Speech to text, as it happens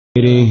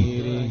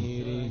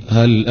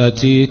هل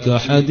أتيك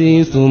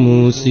حديث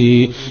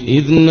موسى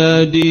إذ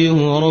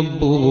ناديه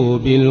ربه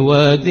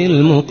بالوادي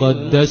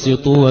المقدس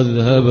طوى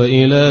اذهب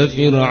إلى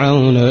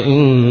فرعون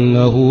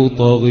إنه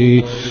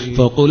طغى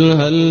فقل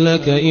هل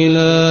لك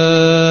إلى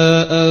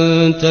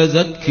أن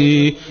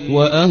تزكي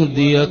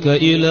وأهديك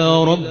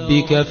إلى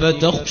ربك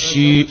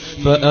فتخشي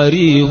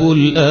فأريه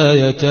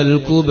الآية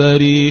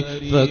الكبرى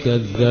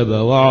فكذب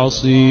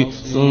وعصي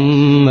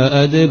ثم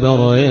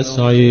أدبر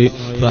يسعي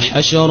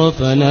فحشر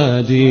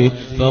فنادي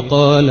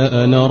فقال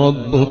أنا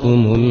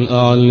ربكم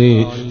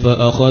الأعلى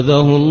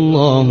فأخذه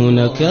الله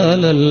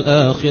نكال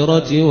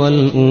الآخرة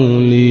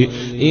والأولى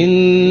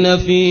إن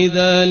في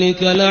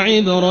ذلك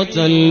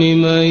لعبرة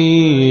لمن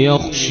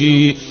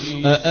يخشي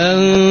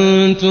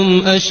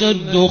أأنتم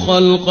أشد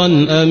خلقا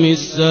أم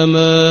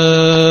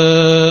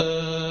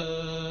السماء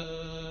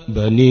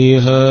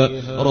بنيها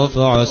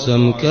رفع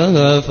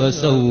سمكها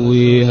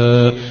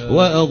فسويها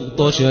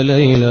وأغطش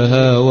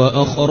ليلها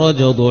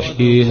وأخرج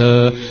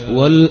ضحيها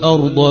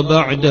والأرض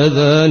بعد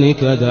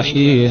ذلك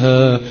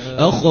دحيها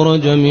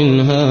أخرج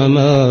منها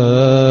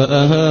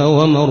ماءها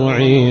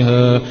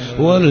ومرعيها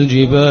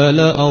والجبال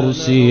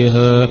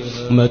أرسيها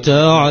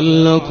متاعا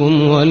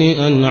لكم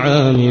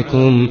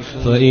ولأنعامكم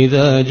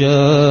فإذا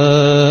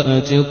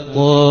جاءت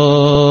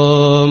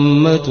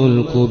الطامة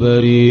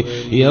الكبرى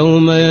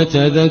يوم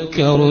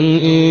يتذكر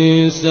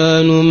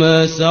الإنسان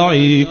ما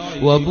سعي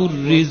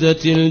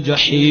وبرزت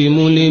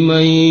الجحيم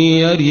لمن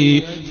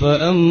يري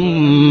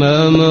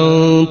فأما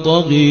من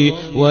طغى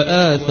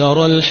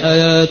وآثر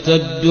الحياة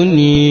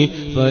الدنيا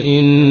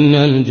فإن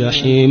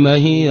الجحيم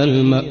هي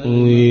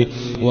المأوى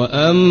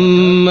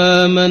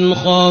وأما من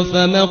خاف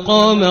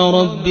مقام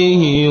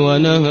ربه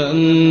ونهى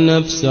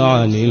النفس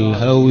عن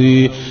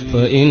الهوى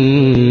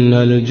فإن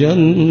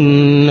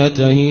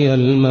الجنة هي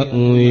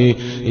المأوى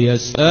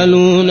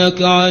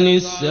يسألونك عن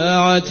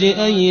الساعة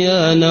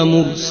أيان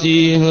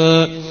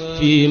مرسيها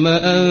فيما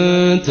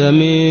أنت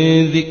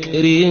من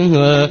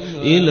ذكرها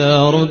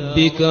إلى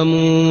ربك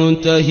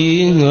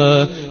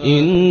منتهيها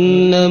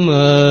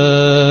إنما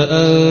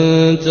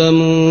أنت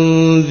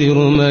منذر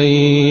من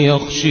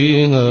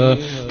يخشيها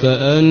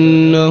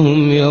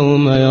كأنهم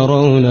يوم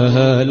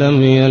يرونها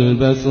لم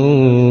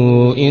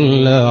يلبثوا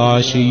إلا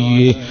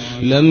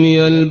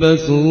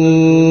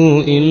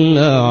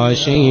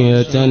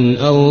عشية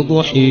أو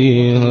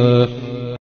ضحيها